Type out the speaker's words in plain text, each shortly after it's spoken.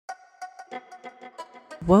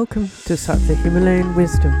Welcome to Sattva Himalayan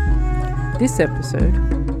Wisdom. This episode,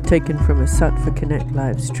 taken from a Sattva Connect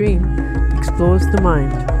live stream, explores the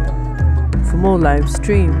mind. For more live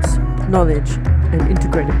streams, knowledge, and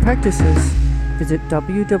integrated practices, visit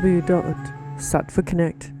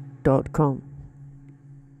www.sattvaconnect.com.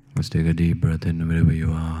 Let's take a deep breath in wherever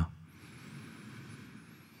you are.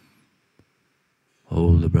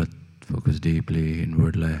 Hold the breath, focus deeply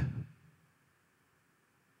inwardly.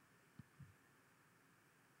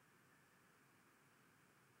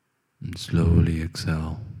 And slowly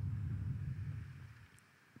exhale.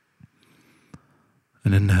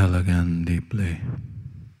 And inhale again deeply.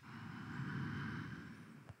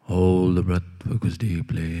 Hold the breath, focus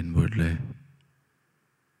deeply inwardly.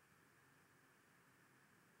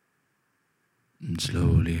 And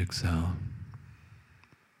slowly exhale.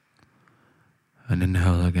 And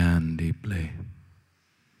inhale again deeply.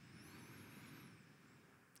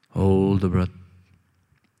 Hold the breath,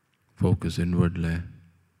 focus inwardly.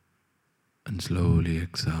 And slowly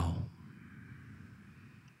exhale.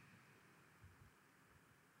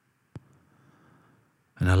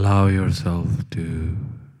 And allow yourself to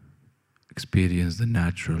experience the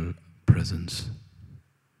natural presence.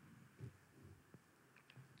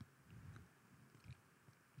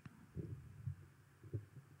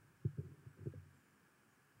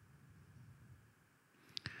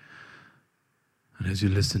 And as you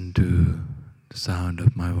listen to the sound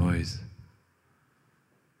of my voice,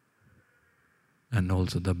 and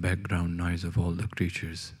also the background noise of all the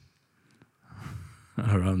creatures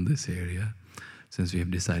around this area, since we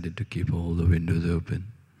have decided to keep all the windows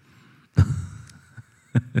open.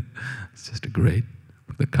 It's just great.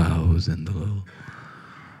 The cows and the little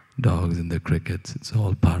dogs and the crickets, it's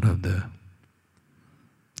all part of the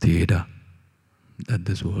theater that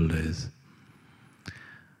this world is.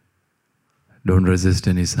 Don't resist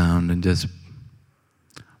any sound and just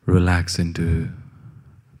relax into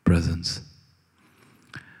presence.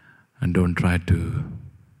 And don't try to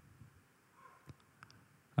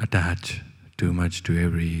attach too much to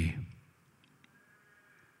every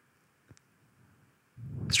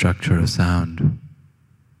structure of sound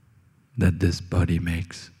that this body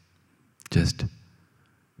makes. Just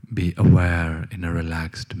be aware in a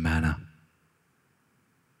relaxed manner.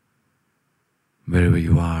 Wherever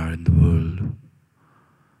you are in the world,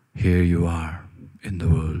 here you are in the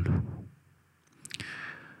world.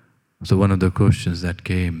 So one of the questions that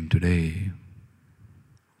came today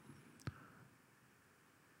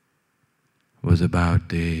was about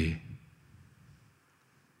the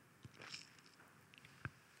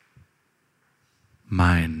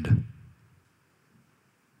mind,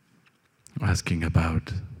 asking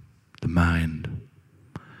about the mind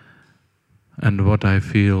and what I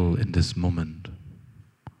feel in this moment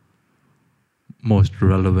most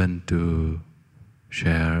relevant to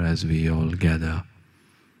share as we all gather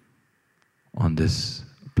on this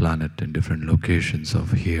planet in different locations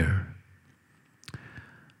of here,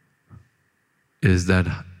 is that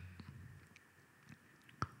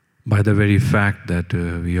by the very fact that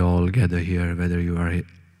we all gather here, whether you are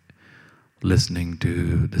listening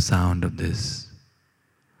to the sound of this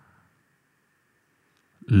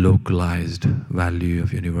localized value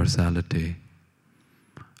of universality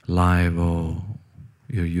live, or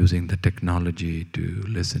you're using the technology to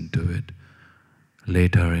listen to it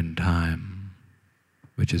later in time,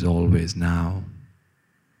 which is always now.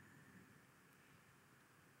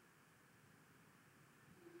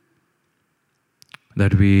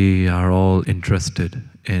 That we are all interested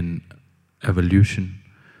in evolution.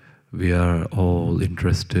 We are all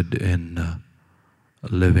interested in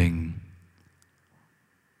living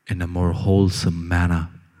in a more wholesome manner.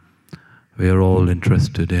 We are all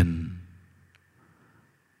interested in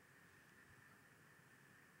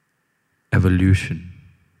evolution.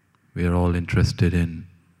 We are all interested in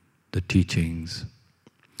the teachings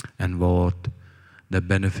and what the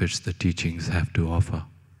benefits the teachings have to offer.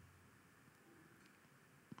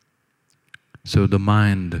 So the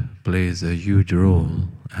mind plays a huge role,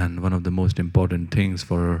 and one of the most important things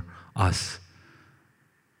for us,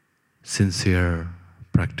 sincere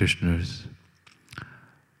practitioners,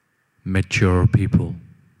 mature people,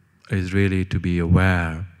 is really to be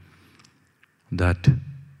aware that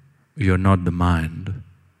you're not the mind.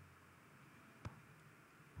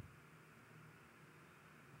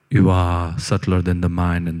 You are subtler than the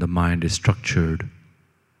mind, and the mind is structured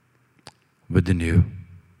within you.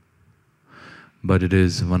 But it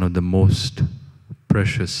is one of the most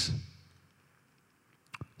precious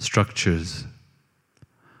structures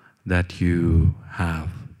that you have.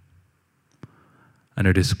 And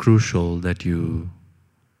it is crucial that you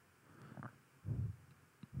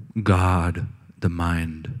guard the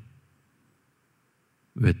mind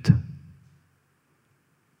with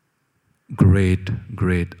great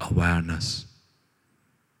awareness.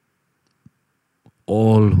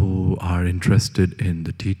 All who are interested in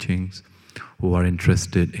the teachings, who are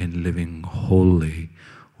interested in living wholly,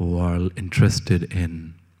 who are interested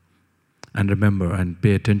in, and remember and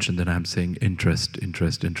pay attention that I'm saying interest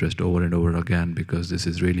over and over again, because this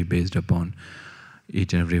is really based upon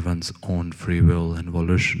each and everyone's own free will and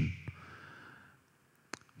volition.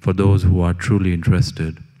 For those who are truly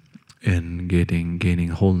interested in gaining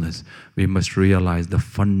wholeness, we must realize the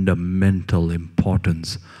fundamental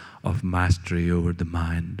importance of mastery over the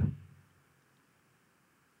mind.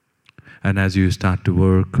 And as you start to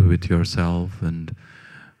work with yourself and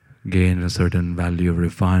gain a certain value of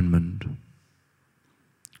refinement,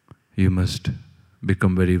 you must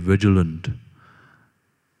become very vigilant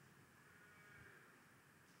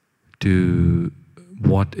to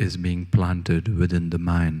what is being planted within the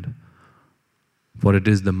mind. For it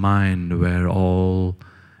is the mind where all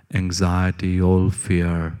anxiety, all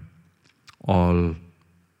fear, all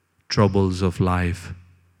troubles of life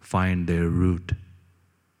find their root.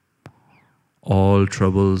 All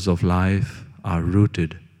troubles of life are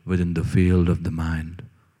rooted within the field of the mind.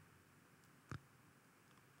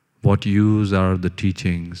 What use are the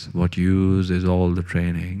teachings? What use is all the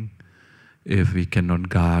training if we cannot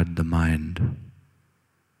guard the mind?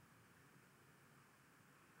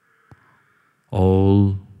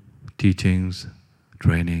 All teachings,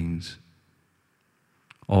 trainings,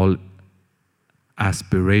 all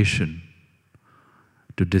aspiration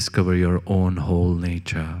to discover your own whole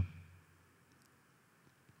nature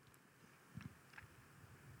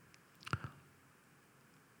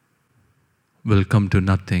will come to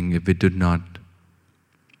nothing if we do not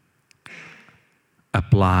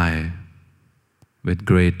apply with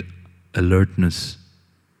great alertness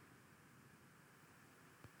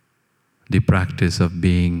the practice of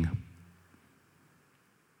being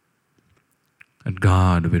at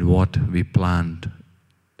guard with what we plant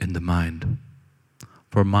in the mind.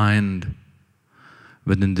 For mind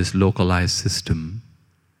within this localized system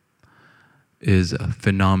is a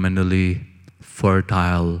phenomenally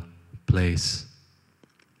fertile place.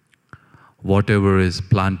 Whatever is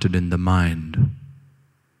planted in the mind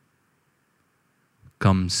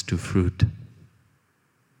comes to fruit.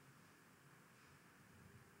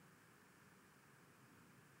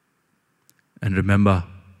 And remember,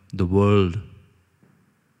 the world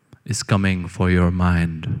is coming for your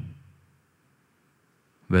mind,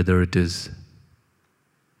 whether it is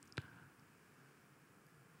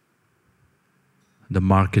the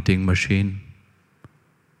marketing machine,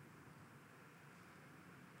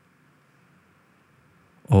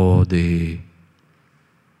 or the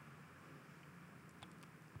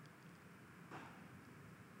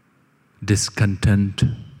discontent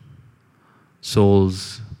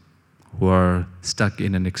souls who are stuck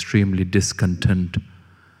in an extremely discontent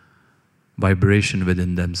vibration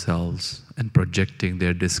within themselves and projecting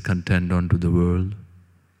their discontent onto the world,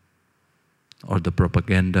 or the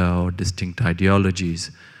propaganda or distinct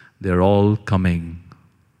ideologies. They're all coming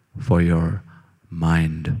for your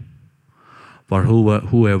mind. For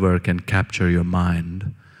whoever can capture your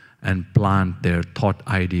mind and plant their thought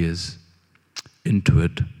ideas into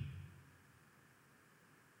it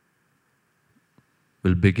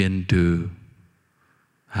will begin to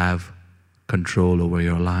have control over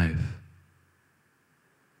your life.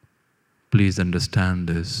 Please understand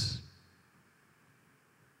this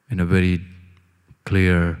in a very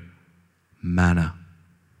clear manner.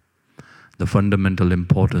 The fundamental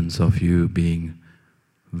importance of you being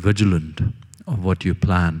vigilant of what you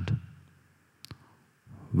plant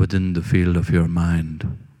within the field of your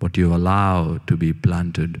mind, what you allow to be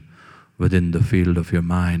planted within the field of your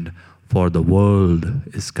mind, for the world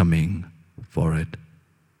is coming for it.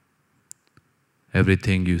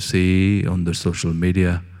 Everything you see on the social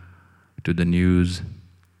media, to the news,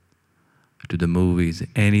 to the movies,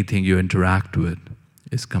 anything you interact with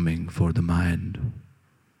is coming for the mind.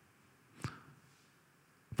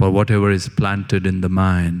 For whatever is planted in the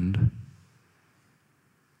mind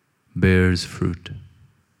bears fruit.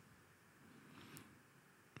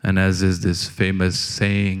 And as is this famous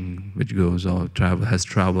saying which goes or has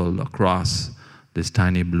traveled across this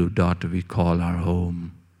tiny blue dot we call our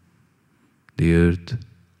home, the earth,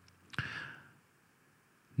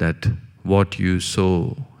 that what you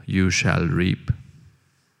sow, you shall reap.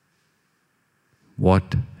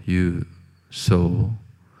 What you sow,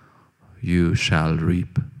 you shall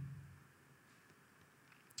reap.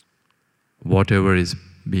 Whatever is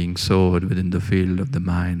being sowed within the field of the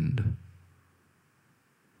mind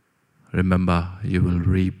remember, you will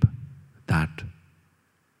reap that.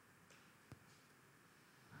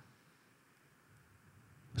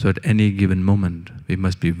 So at any given moment, we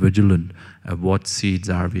must be vigilant of what seeds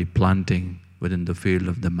are we planting within the field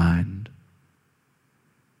of the mind.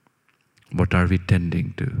 What are we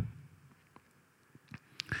tending to?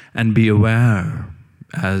 And be aware,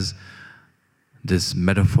 as this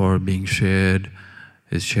metaphor being shared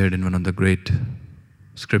is shared in one of the great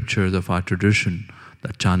scriptures of our tradition, the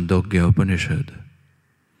Chandogya Upanishad,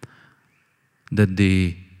 that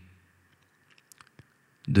the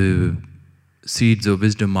seeds of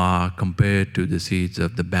wisdom are compared to the seeds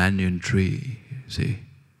of the banyan tree, see.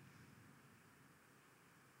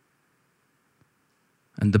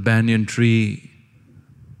 And the banyan tree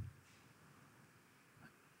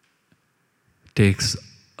takes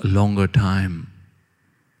a longer time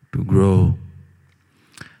to grow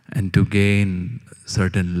and to gain a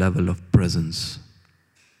certain level of presence,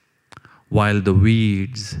 while the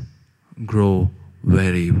weeds grow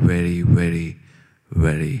very, very, very,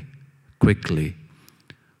 very quickly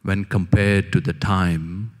when compared to the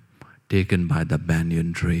time taken by the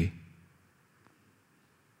banyan tree.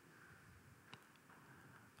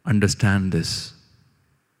 Understand this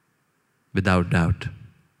without doubt,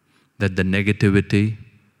 that the negativity,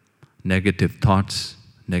 negative thoughts,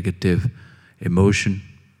 negative emotion,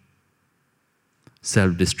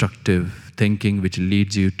 self-destructive thinking which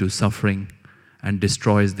leads you to suffering and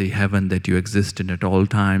destroys the heaven that you exist in at all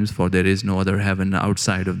times, for there is no other heaven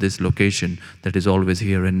outside of this location that is always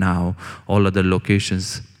here and now. All other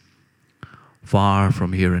locations far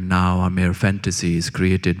from here and now are mere fantasies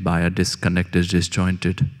created by a disconnected,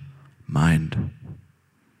 disjointed mind.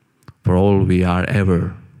 For all we are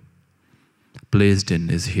ever placed in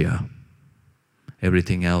is here.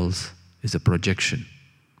 Everything else is a projection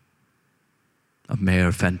of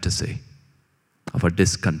mere fantasy, of a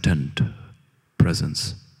discontent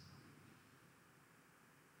presence.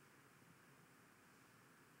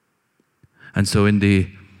 And so in the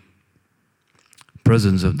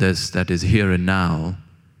presence of this that is here and now,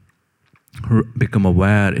 become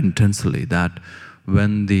aware intensely that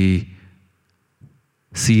when the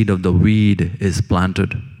seed of the weed is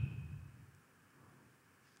planted,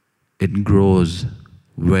 it grows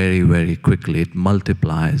very, very quickly. It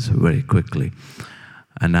multiplies very quickly.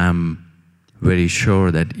 And I'm very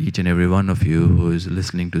sure that each and every one of you who is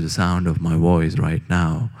listening to the sound of my voice right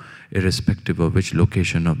now, irrespective of which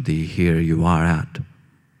location of the here you are at,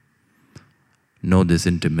 know this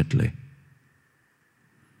intimately,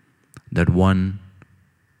 that one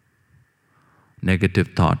negative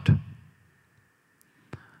thought,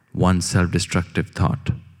 one self-destructive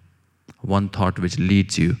thought, one thought which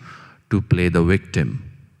leads you to play the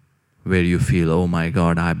victim, where you feel, oh my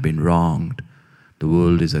God, I've been wronged, the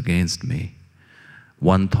world is against me.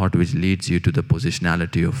 One thought which leads you to the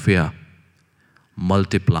positionality of fear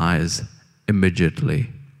multiplies immediately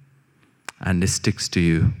and it sticks to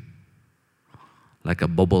you like a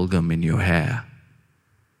bubble gum in your hair.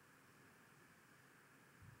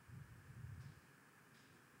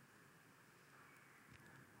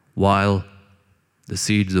 While the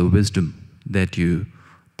seeds of wisdom that you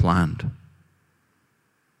plant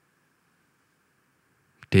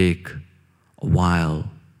take a while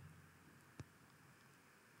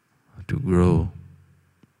to grow,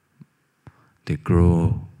 they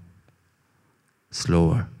grow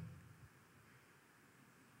slower.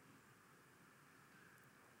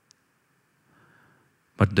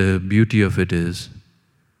 But the beauty of it is,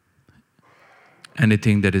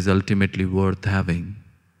 anything that is ultimately worth having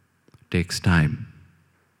takes time.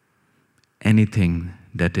 Anything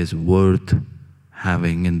that is worth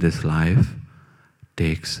having in this life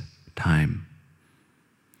takes time.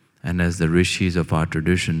 And as the rishis of our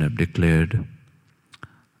tradition have declared,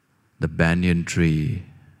 the banyan tree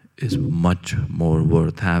is much more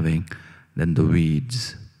worth having than the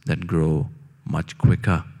weeds that grow much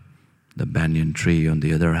quicker. The banyan tree, on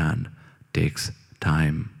the other hand, takes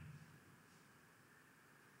time.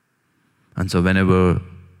 And so whenever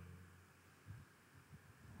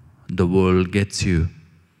the world gets you,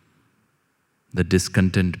 the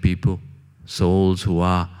discontent people, souls who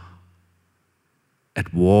are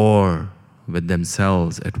at war with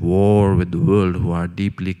themselves, at war with the world, who are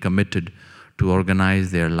deeply committed to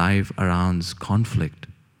organize their life around conflict.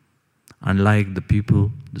 Unlike the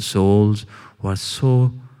people, the souls who are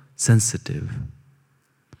so sensitive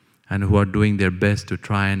and who are doing their best to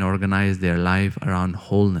try and organize their life around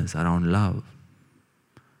wholeness, around love.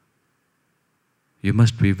 You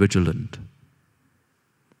must be vigilant.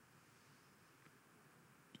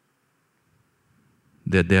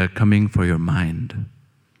 That they are coming for your mind.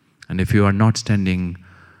 And if you are not standing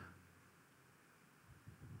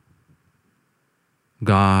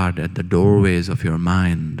guard at the doorways of your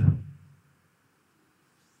mind,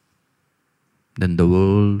 then the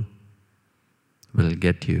world will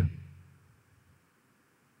get you.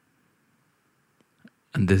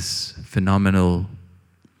 And this phenomenal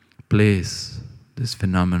place, this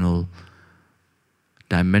phenomenal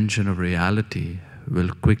dimension of reality will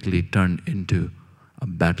quickly turn into a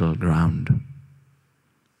battleground.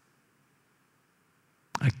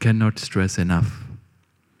 I cannot stress enough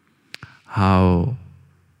how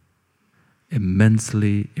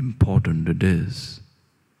immensely important it is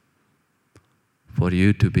for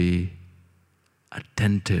you to be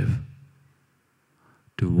attentive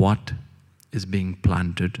to what is being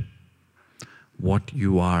planted, what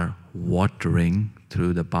you are watering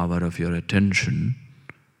through the power of your attention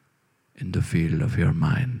in the field of your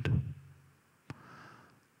mind.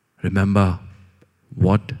 Remember,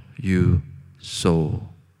 what you sow,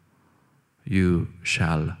 you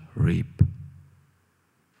shall reap.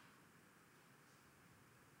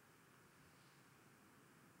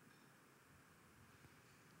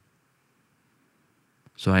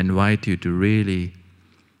 So I invite you to really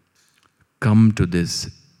come to this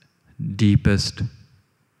deepest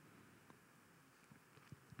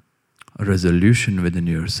resolution within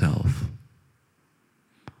yourself,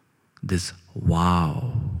 this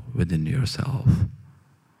wow within yourself.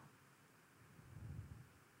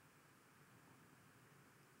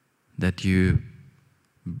 That you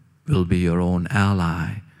will be your own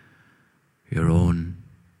ally, your own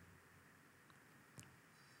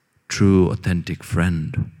true, authentic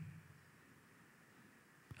friend.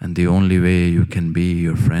 And the only way you can be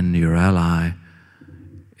your friend, your ally,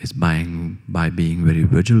 is by being very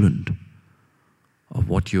vigilant of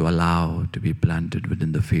what you allow to be planted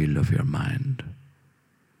within the field of your mind.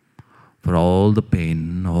 For all the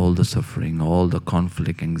pain, all the suffering, all the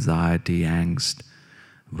conflict, anxiety, angst,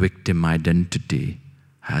 victim identity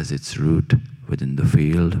has its root within the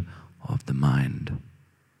field of the mind.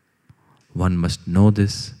 One must know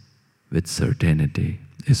this with certainty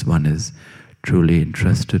if one is truly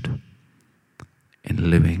interested in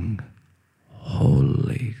living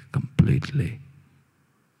wholly, completely.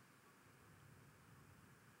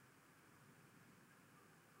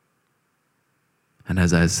 And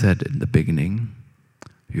as I said in the beginning,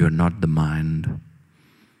 you are not the mind.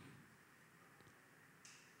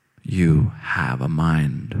 You have a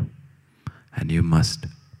mind, and you must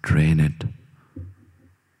train it.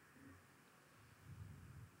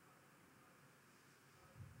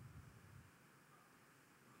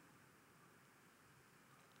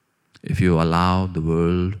 If you allow the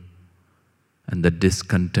world and the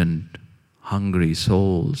discontent, hungry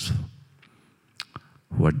souls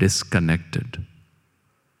who are disconnected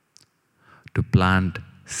to plant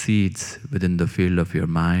seeds within the field of your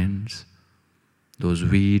minds, those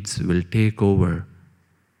weeds will take over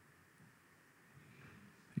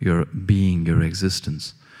your being, your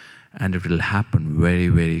existence, and it will happen very,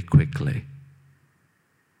 very quickly.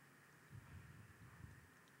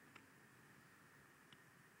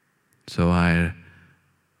 So I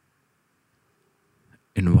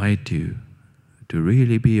invite you to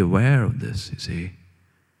really be aware of this, you see.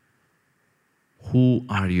 Who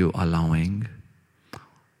are you allowing,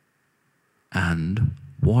 and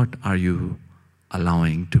what are you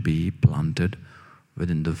allowing to be planted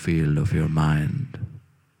within the field of your mind?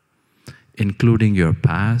 Including your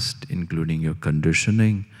past, including your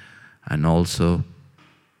conditioning, and also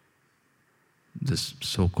this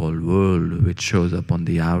so-called world which shows up on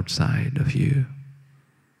the outside of you.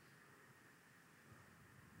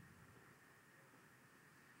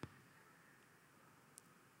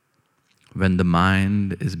 When the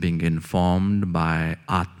mind is being informed by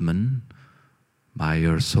Atman, by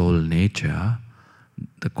your soul nature,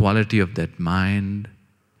 the quality of that mind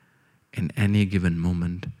in any given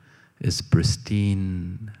moment is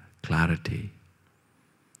pristine clarity,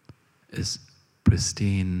 is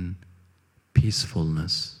pristine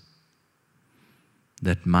peacefulness.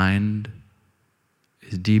 That mind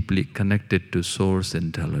is deeply connected to source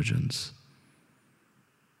intelligence.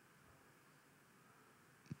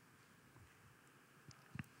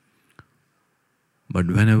 But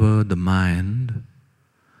whenever the mind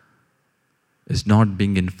is not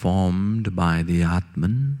being informed by the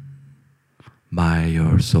Atman, by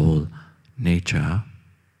your soul nature,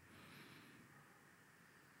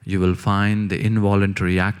 you will find the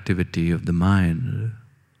involuntary activity of the mind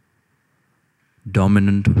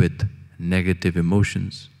dominant with negative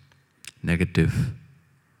emotions, negative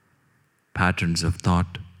patterns of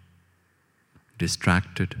thought,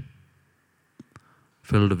 distracted,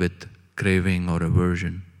 filled with craving or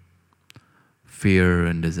aversion, fear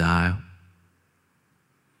and desire.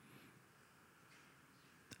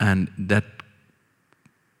 And that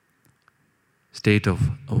state of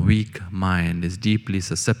a weak mind is deeply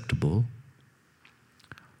susceptible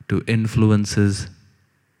to influences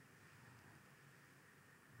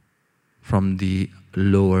from the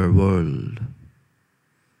lower world.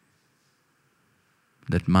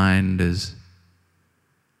 That mind is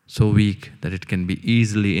so weak that it can be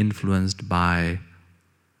easily influenced by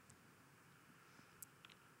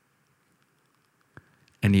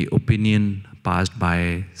any opinion passed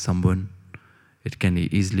by someone. It can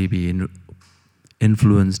easily be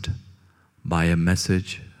influenced by a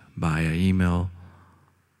message, by an email,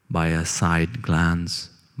 by a side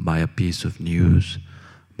glance, by a piece of news,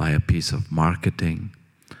 by a piece of marketing,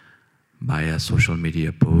 by a social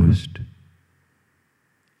media post,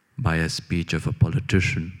 by a speech of a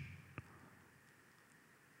politician,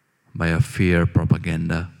 by a fear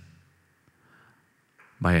propaganda,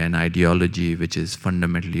 by an ideology which is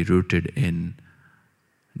fundamentally rooted in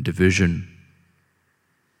division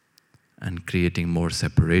and creating more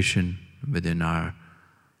separation within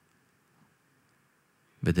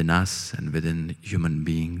us and within human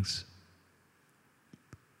beings.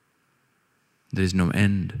 There is no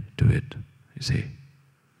end to it, you see.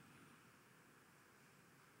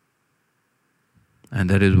 And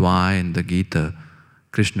that is why in the Gita,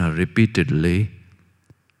 Krishna repeatedly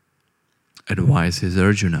advises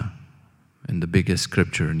Arjuna in the biggest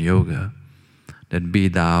scripture in yoga, that be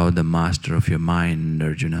thou the master of your mind,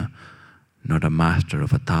 Arjuna, not a master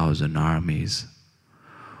of 1,000 armies.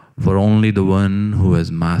 For only the one who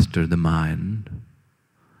has mastered the mind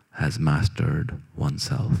has mastered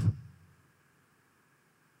oneself.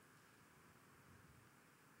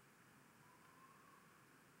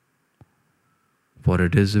 For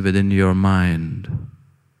it is within your mind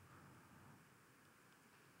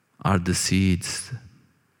are the seeds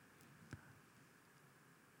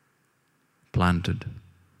planted,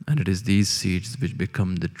 and it is these seeds which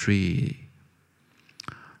become the trees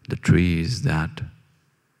that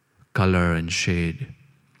color and shade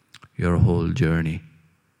your whole journey.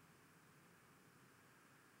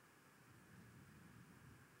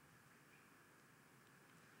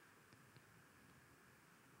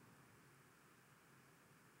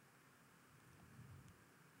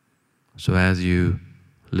 So as you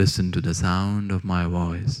listen to the sound of my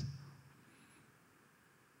voice,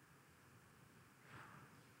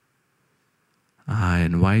 I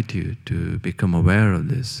invite you to become aware of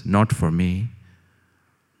this, not for me,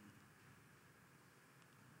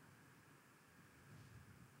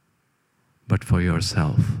 but for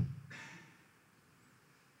yourself.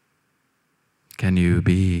 Can you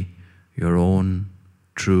be your own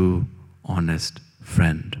true, honest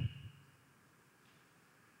friend?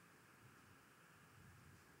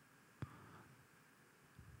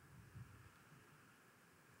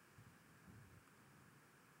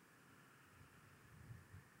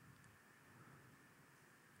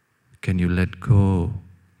 Can you let go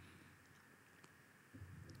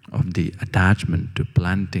of the attachment to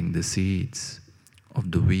planting the seeds of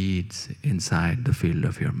the weeds inside the field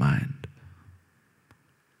of your mind?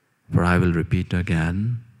 For I will repeat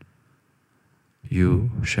again, you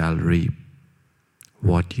shall reap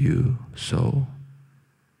what you sow.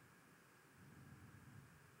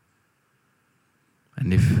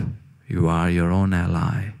 And if you are your own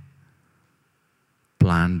ally,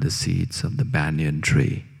 plant the seeds of the banyan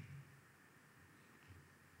tree.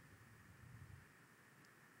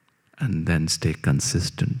 And then stay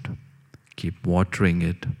consistent. Keep watering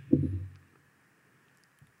it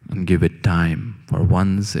and give it time. For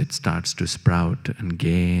once it starts to sprout and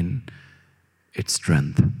gain its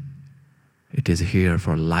strength, it is here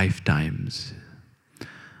for lifetimes.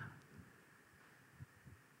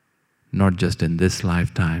 Not just in this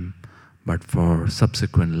lifetime, but for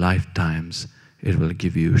subsequent lifetimes, it will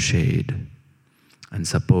give you shade and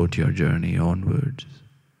support your journey onwards.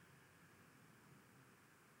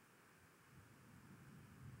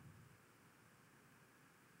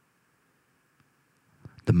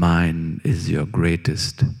 The mind is your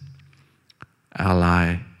greatest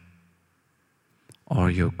ally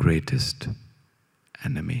or your greatest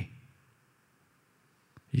enemy.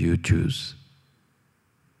 You choose.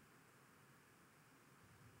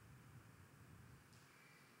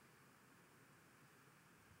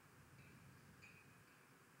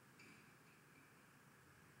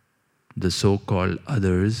 The so-called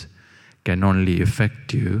others can only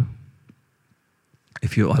affect you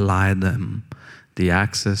if you allow them the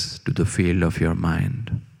access to the field of your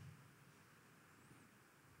mind.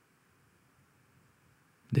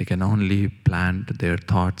 They can only plant their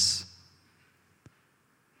thoughts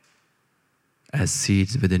as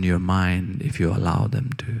seeds within your mind if you allow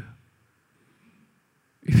them to.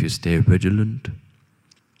 If you stay vigilant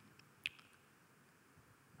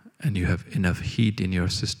and you have enough heat in your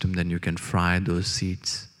system, then you can fry those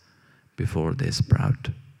seeds before they sprout.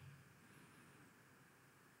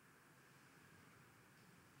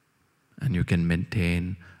 And you can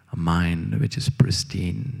maintain a mind which is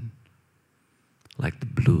pristine, like the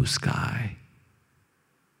blue sky,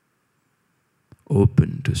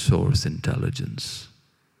 open to source intelligence,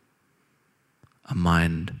 a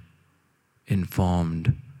mind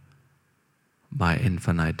informed by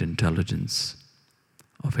infinite intelligence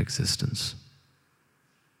of existence.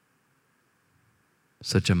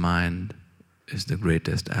 Such a mind is the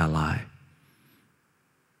greatest ally.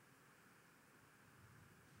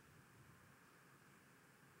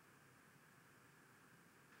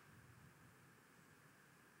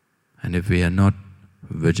 And if we are not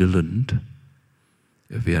vigilant,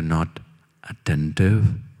 if we are not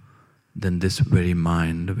attentive, then this very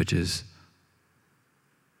mind, which is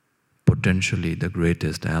potentially the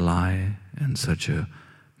greatest ally and such a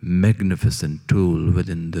magnificent tool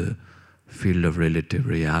within the field of relative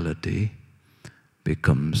reality,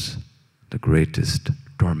 becomes the greatest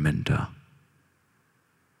tormentor,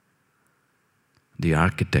 the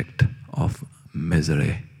architect of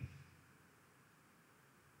misery.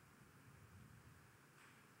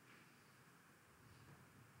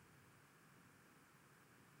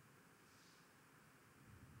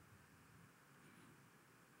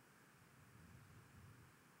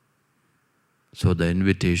 So the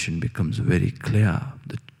invitation becomes very clear.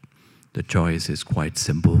 The choice is quite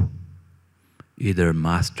simple. Either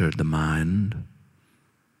master the mind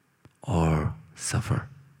or suffer.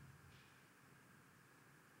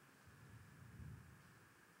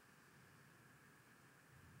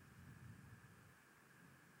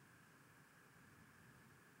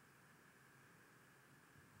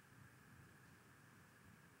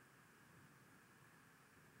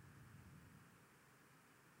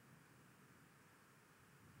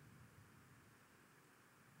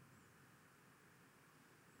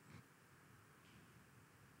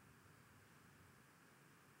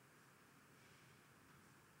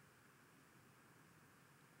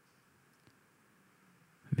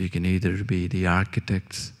 We can either be the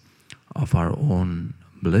architects of our own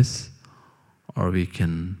bliss, or we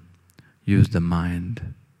can use the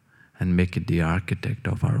mind and make it the architect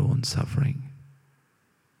of our own suffering.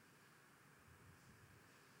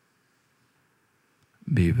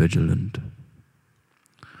 Be vigilant.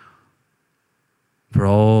 For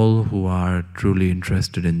all who are truly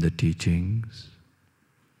interested in the teachings,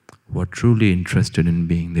 who are truly interested in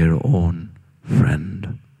being their own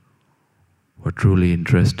friend, who are truly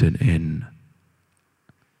interested in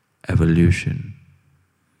evolution,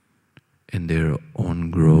 in their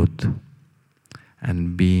own growth,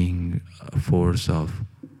 and being a force of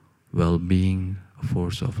well-being, a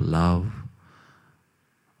force of love,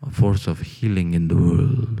 a force of healing in the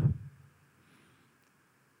world.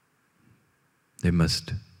 They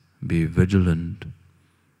must be vigilant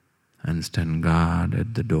and stand guard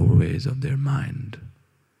at the doorways of their mind.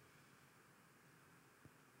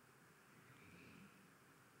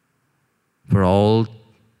 For all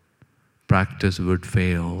practice would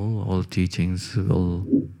fail, all teachings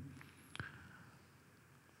will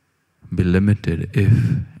be limited if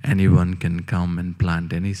anyone can come and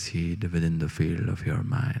plant any seed within the field of your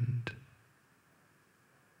mind.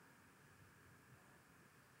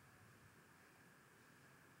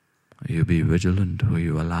 You be vigilant who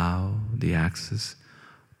you allow the access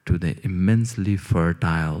to the immensely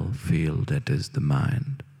fertile field that is the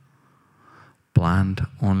mind. Plant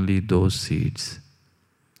only those seeds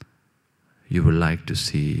you would like to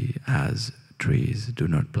see as trees. Do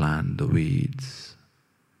not plant the weeds.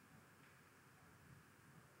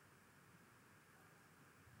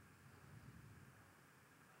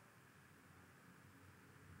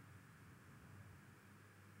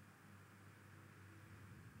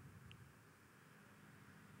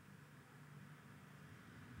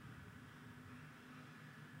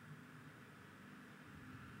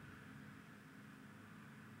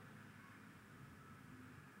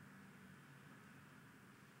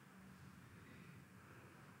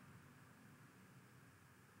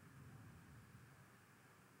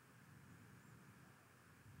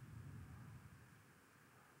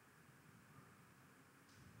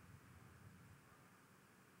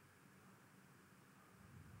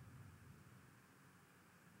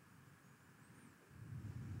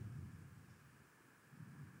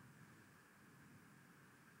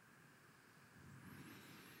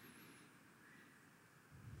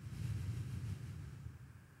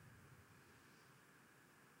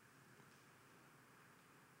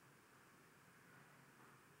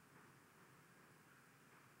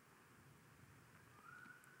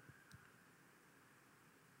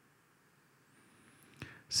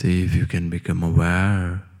 See if you can become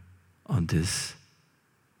aware of this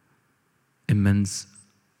immense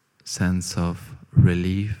sense of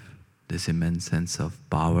relief, this immense sense of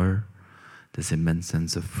power, this immense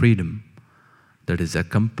sense of freedom that is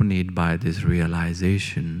accompanied by this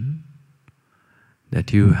realization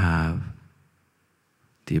that you have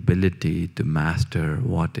the ability to master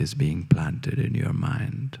what is being planted in your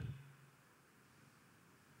mind.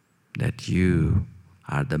 That you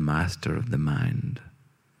are the master of the mind.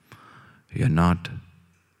 You are not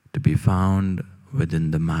to be found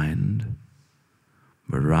within the mind,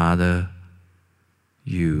 but rather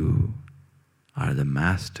you are the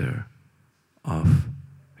master of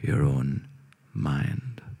your own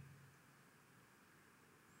mind.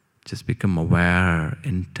 Just become aware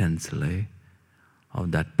intensely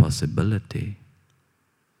of that possibility.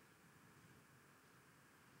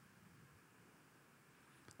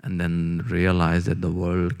 And then realize that the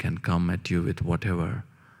world can come at you with whatever,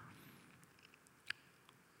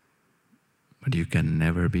 but you can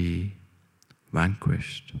never be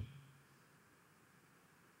vanquished.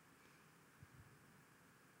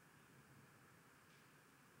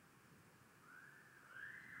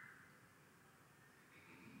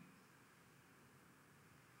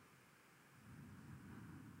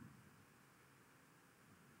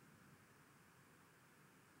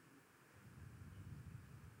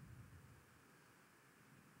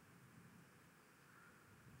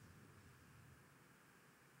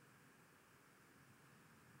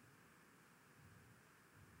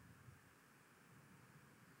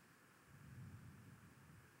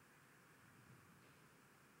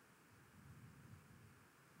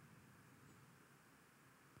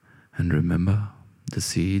 And remember, the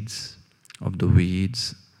seeds of the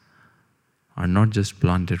weeds are not just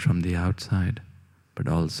planted from the outside, but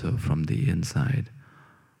also from the inside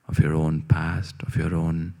of your own past, of your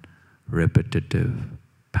own repetitive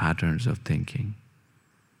patterns of thinking.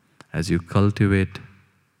 As you cultivate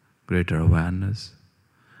greater awareness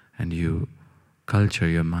and you culture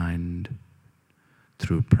your mind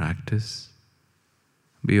through practice,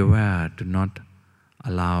 be aware to not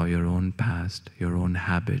allow your own past, your own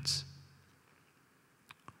habits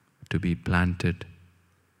to be planted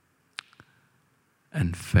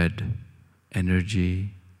and fed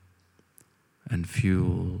energy and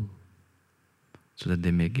fuel so that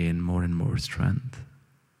they may gain more and more strength.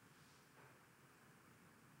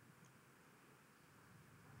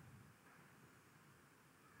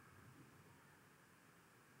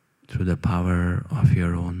 Through the power of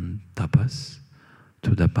your own tapas,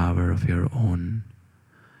 through the power of your own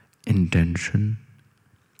intention,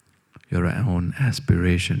 your own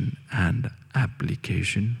aspiration and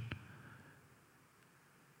application,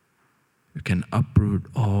 you can uproot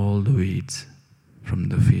all the weeds from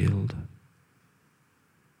the field.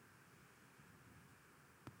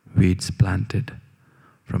 Weeds planted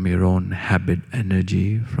from your own habit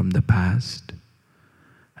energy from the past,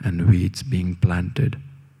 and weeds being planted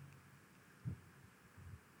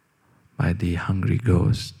by the hungry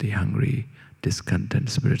ghosts, the hungry, discontent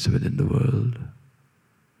spirits within the world.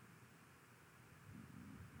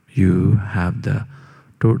 You have the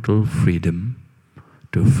total freedom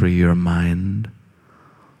to free your mind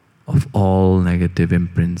of all negative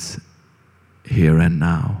imprints here and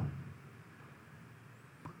now.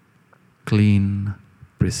 Clean,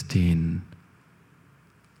 pristine,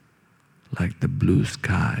 like the blue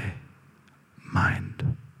sky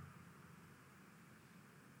mind.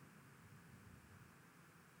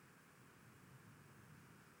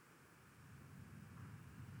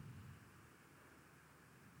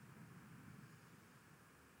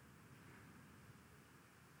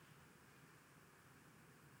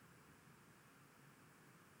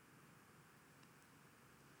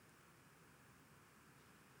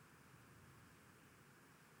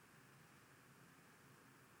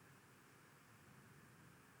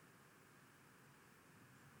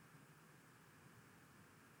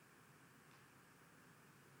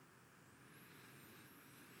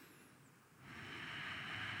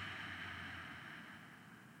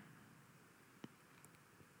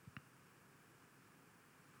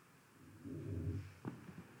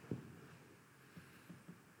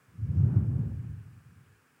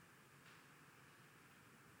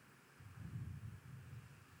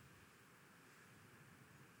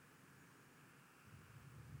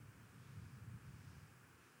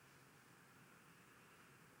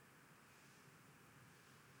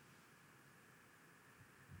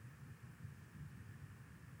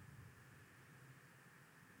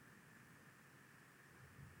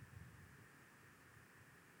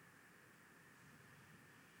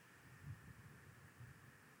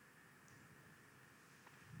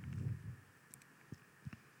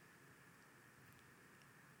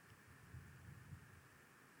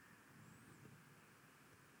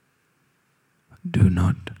 Do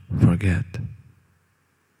not forget.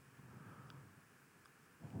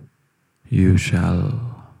 You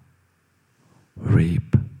shall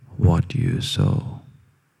reap what you sow.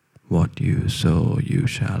 What you sow, you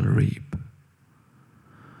shall reap.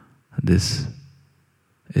 This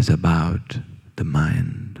is about the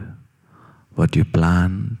mind. What you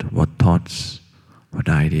plant, what thoughts, what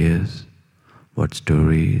ideas, what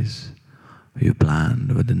stories you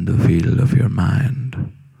plant within the field of your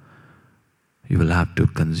mind, you will have to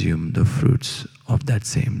consume the fruits of that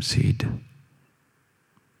same seed.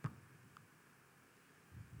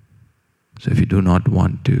 So if you do not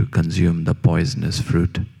want to consume the poisonous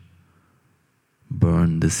fruit,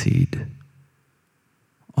 burn the seed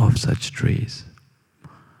of such trees.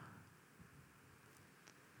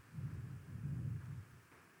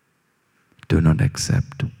 Do not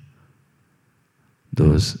accept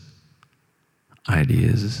those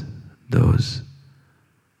ideas, those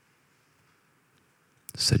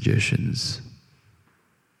suggestions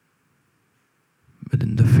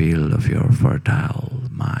within the field of your fertile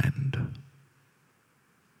mind.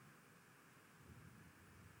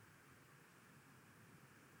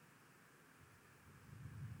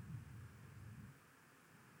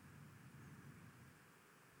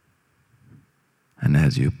 And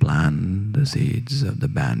as you plant the seeds of the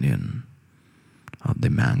banyan, of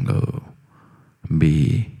the mango,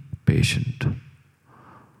 be patient.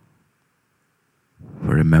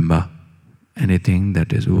 For remember, anything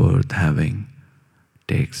that is worth having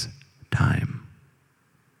takes time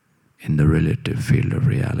in the relative field of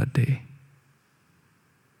reality.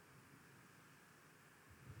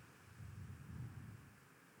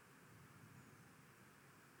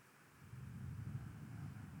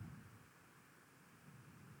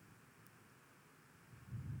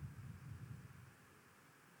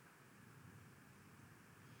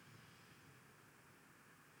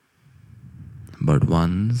 But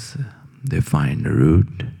once they find a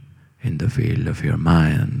root in the field of your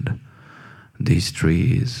mind, these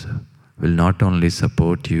trees will not only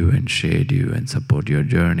support you and shade you and support your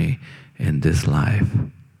journey in this life,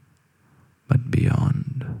 but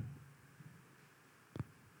beyond.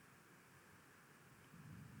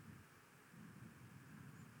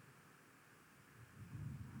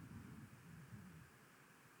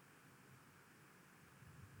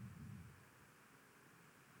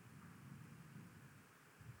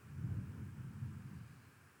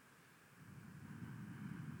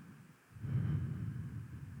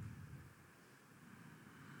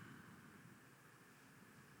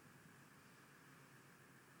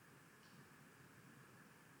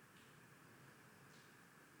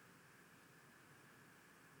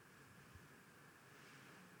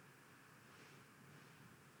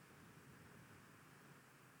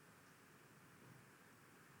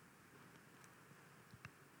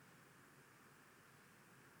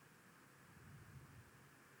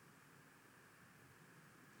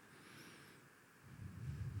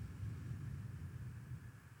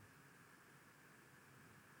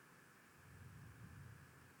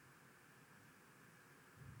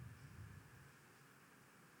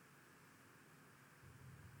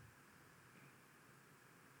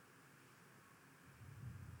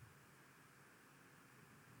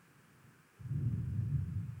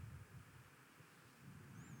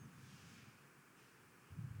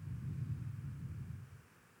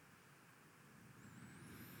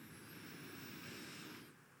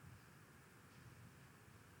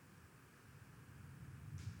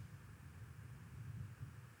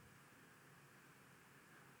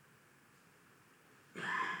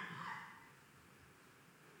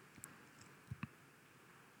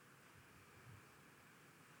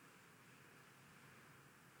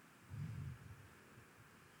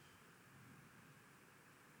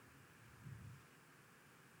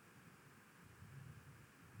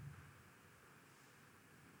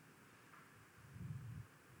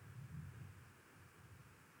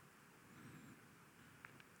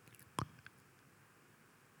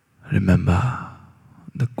 Remember,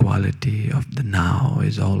 the quality of the now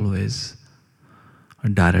is always a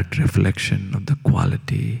direct reflection of the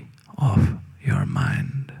quality of your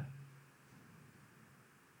mind.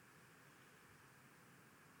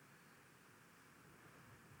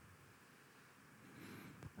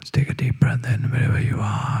 Let's take a deep breath in wherever you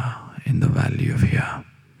are in the valley of here.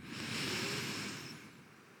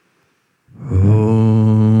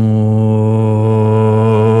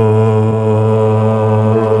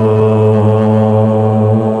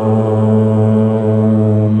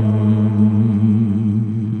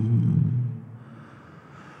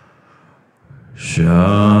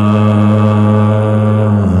 Shanti,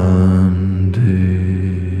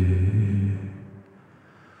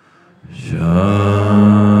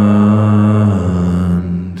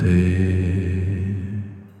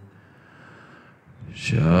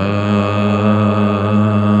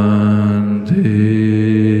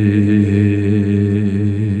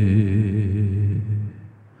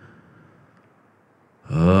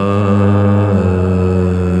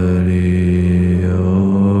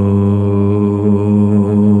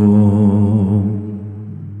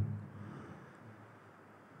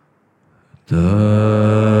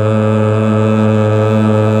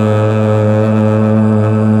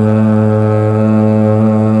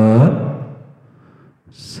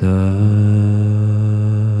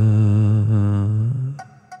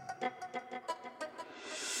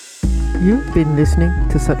 You've been listening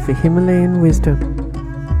to Sattva Himalayan Wisdom.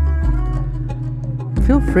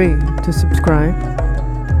 Feel free to subscribe,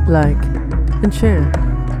 like, and share.